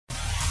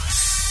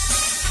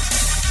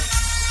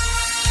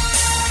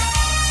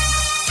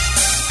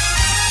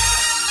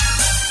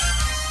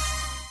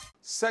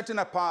Setting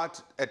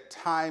apart a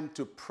time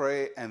to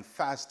pray and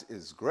fast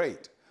is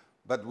great,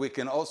 but we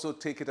can also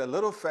take it a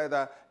little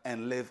further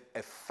and live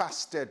a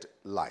fasted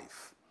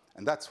life.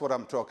 And that's what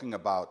I'm talking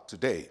about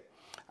today.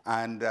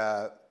 And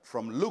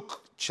from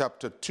Luke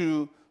chapter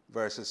 2,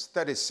 verses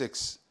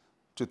 36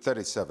 to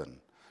 37.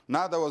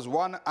 Now there was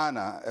one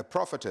Anna, a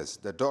prophetess,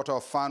 the daughter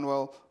of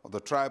Phanuel of the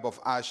tribe of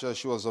Asher.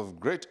 She was of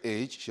great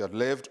age. She had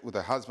lived with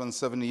her husband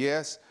 7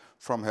 years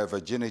from her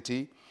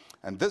virginity.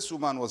 And this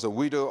woman was a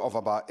widow of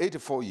about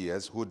 84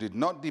 years who did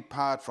not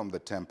depart from the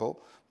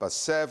temple, but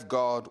served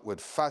God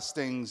with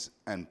fastings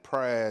and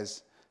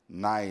prayers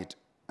night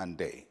and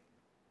day.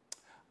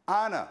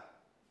 Anna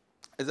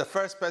is the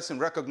first person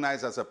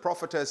recognized as a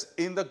prophetess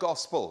in the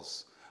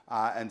Gospels.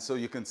 And so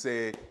you can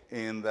say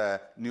in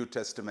the New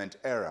Testament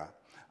era.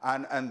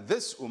 And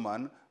this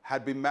woman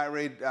had been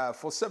married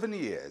for 7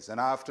 years.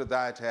 And after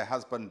that, her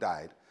husband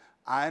died.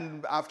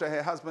 And after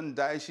her husband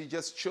died, she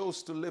just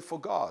chose to live for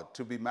God,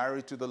 to be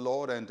married to the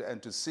Lord and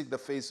to seek the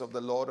face of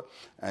the Lord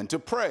and to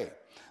pray.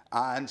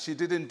 And she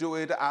didn't do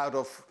it out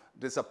of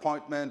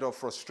disappointment or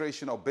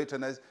frustration or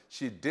bitterness.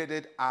 She did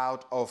it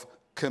out of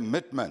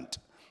commitment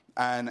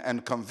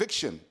and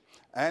conviction.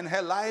 And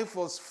her life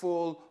was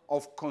full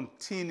of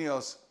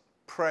continuous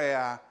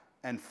prayer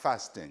and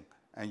fasting.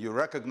 And you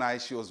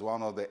recognize she was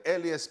one of the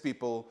earliest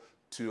people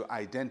to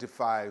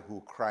identify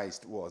who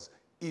Christ was,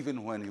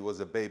 even when he was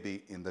a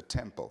baby in the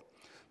temple.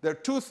 There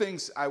are two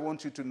things I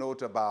want you to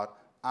note about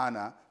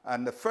Anna.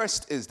 And the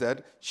first is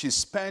that she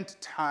spent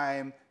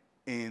time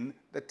in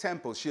the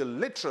temple. She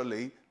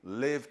literally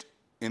lived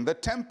in the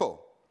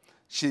temple.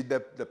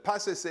 The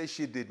passage says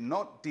she did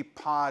not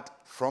depart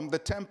from the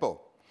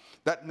temple.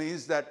 That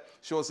means that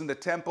she was in the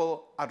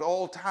temple at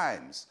all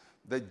times.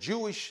 The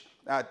Jewish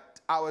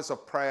hours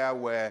of prayer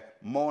were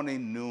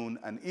morning, noon,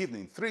 and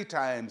evening, 3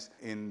 times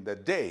in the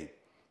day.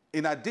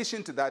 In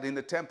addition to that, in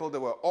the temple,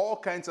 there were all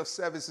kinds of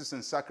services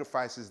and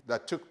sacrifices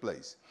that took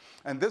place.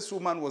 And this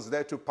woman was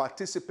there to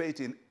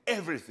participate in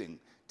everything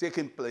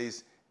taking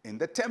place in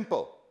the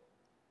temple.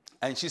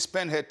 And she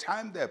spent her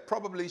time there.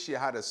 Probably she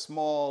had a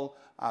small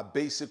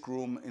basic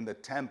room in the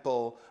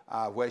temple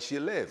where she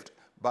lived.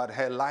 But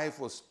her life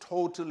was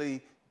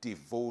totally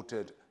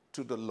devoted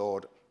to the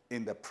Lord,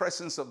 in the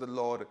presence of the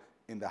Lord,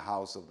 in the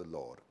house of the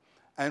Lord.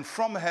 And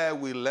from her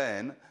we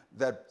learn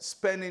that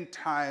spending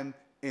time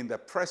in the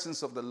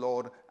presence of the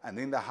Lord and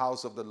in the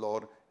house of the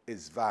Lord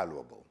is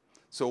valuable.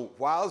 So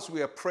whilst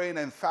we are praying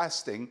and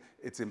fasting,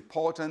 it's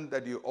important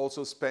that you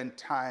also spend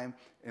time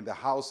in the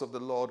house of the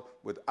Lord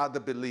with other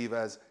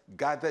believers,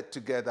 gathered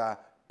together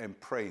and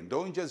praying.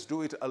 Don't just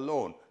do it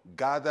alone.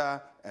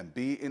 Gather and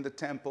be in the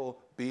temple,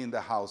 be in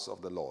the house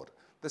of the Lord.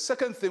 The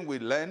second thing we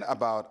learn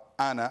about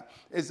Anna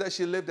is that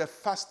she lived a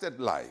fasted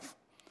life.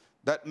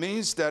 That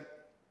means that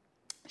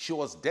she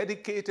was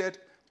dedicated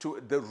to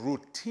the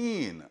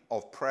routine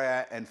of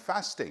prayer and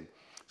fasting.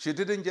 She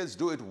didn't just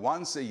do it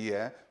once a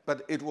year,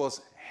 but it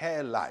was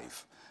her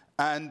life.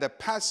 And the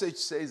passage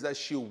says that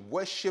she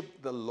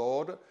worshiped the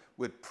Lord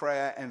with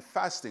prayer and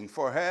fasting.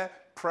 For her,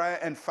 prayer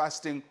and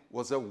fasting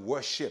was a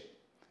worship.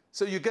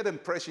 So you get the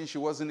impression she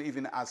wasn't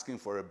even asking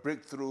for a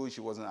breakthrough.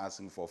 She wasn't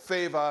asking for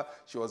favor.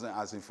 She wasn't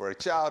asking for a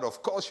child.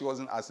 Of course, she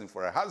wasn't asking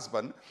for a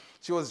husband.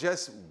 She was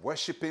just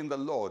worshiping the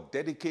Lord,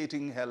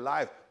 dedicating her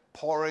life,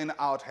 pouring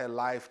out her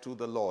life to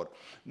the Lord.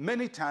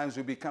 Many times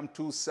we become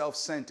too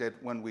self-centered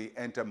when we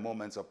enter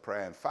moments of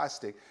prayer and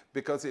fasting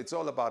because it's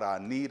all about our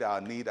need,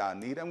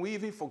 and we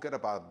even forget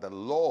about the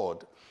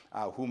Lord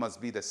who must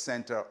be the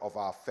center of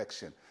our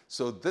affection.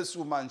 So this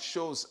woman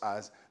shows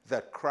us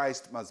that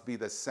Christ must be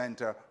the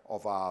center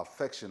of our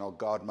affection, or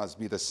God must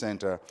be the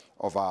center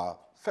of our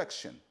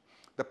affection.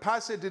 The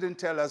passage didn't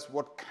tell us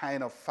what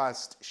kind of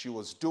fast she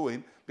was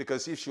doing,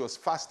 because if she was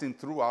fasting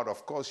throughout,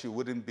 of course, she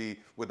wouldn't be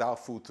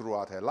without food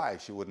throughout her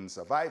life. She wouldn't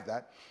survive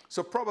that.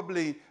 So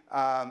probably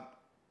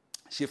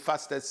she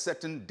fasted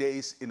certain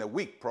days in a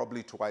week,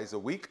 probably twice a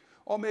week.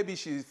 Or maybe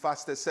she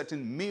fasted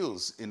certain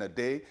meals in a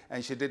day,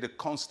 and she did it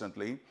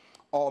constantly.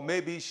 Or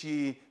maybe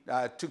she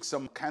took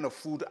some kind of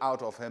food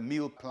out of her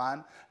meal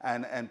plan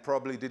and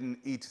probably didn't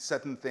eat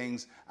certain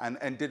things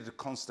and did it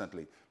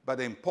constantly. But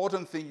the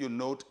important thing you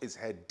note is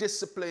her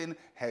discipline,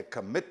 her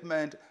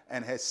commitment,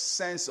 and her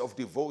sense of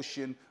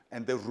devotion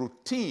and the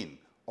routine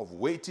of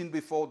waiting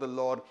before the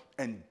Lord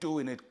and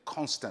doing it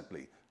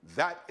constantly.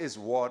 That is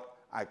what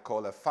I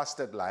call a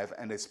fasted life,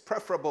 and it's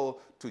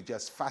preferable to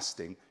just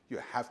fasting. You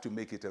have to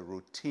make it a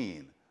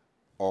routine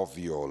of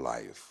your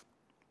life.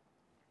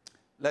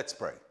 Let's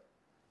pray.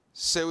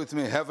 Say with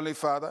me, Heavenly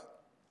Father,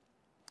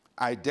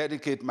 I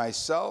dedicate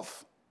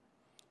myself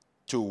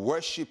to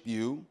worship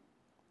you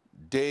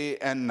day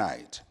and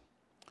night.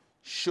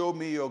 Show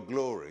me your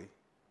glory.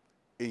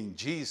 In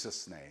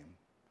Jesus' name,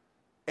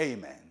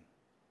 amen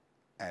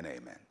and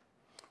amen.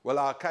 Well,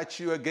 I'll catch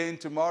you again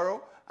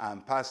tomorrow.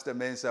 I'm Pastor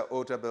Mensa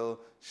Otabil.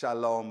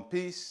 Shalom,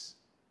 peace,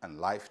 and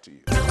life to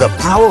you. The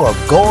power of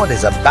God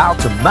is about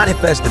to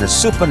manifest in a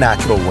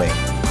supernatural way.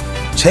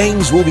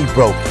 Chains will be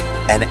broken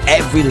and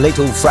every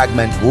little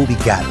fragment will be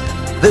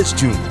gathered. This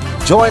June,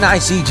 Join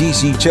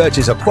ICGC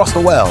churches across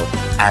the world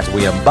as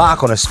we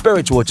embark on a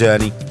spiritual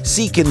journey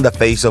seeking the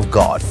face of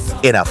God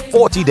in a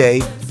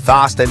 40-day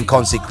fast and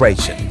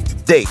consecration.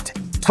 Date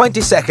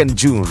 22nd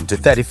June to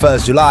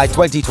 31st July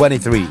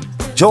 2023.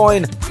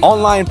 Join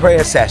online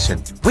prayer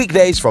session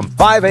weekdays from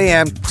 5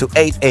 a.m. to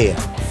 8 a.m.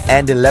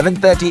 and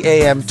 11:30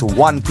 a.m. to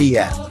 1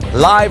 p.m.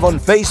 live on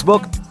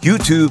Facebook,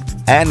 YouTube,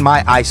 and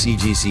my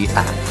ICGC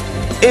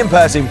app.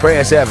 In-person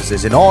prayer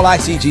services in all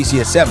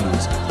ICGC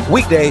assemblies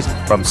weekdays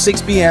from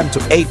 6 p.m.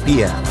 to 8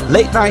 p.m.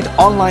 Late night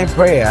online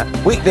prayer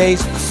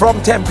weekdays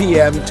from 10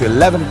 p.m. to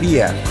 11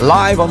 p.m.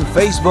 live on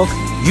Facebook,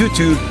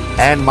 YouTube,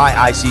 and my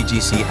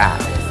ICGC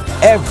app.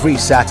 Every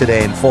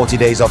Saturday in 40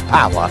 Days of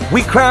Power,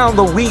 we crown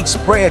the week's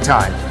prayer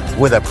time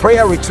with a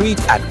prayer retreat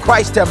at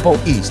Christ Temple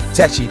East,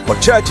 Teshi, for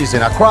churches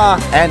in Accra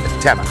and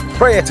Tema.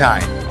 Prayer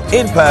time,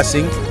 in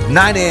person,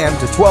 9 a.m.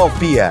 to 12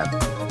 p.m.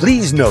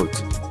 Please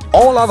note,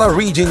 all other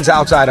regions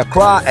outside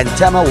Accra and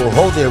Tema will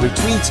hold their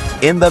retreats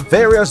in the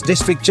various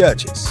district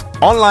churches.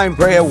 Online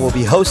prayer will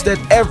be hosted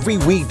every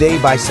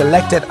weekday by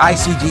selected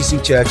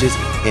ICGC churches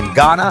in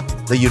Ghana,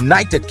 the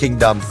United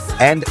Kingdom,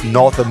 and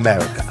North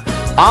America.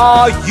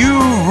 Are you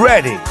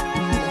ready?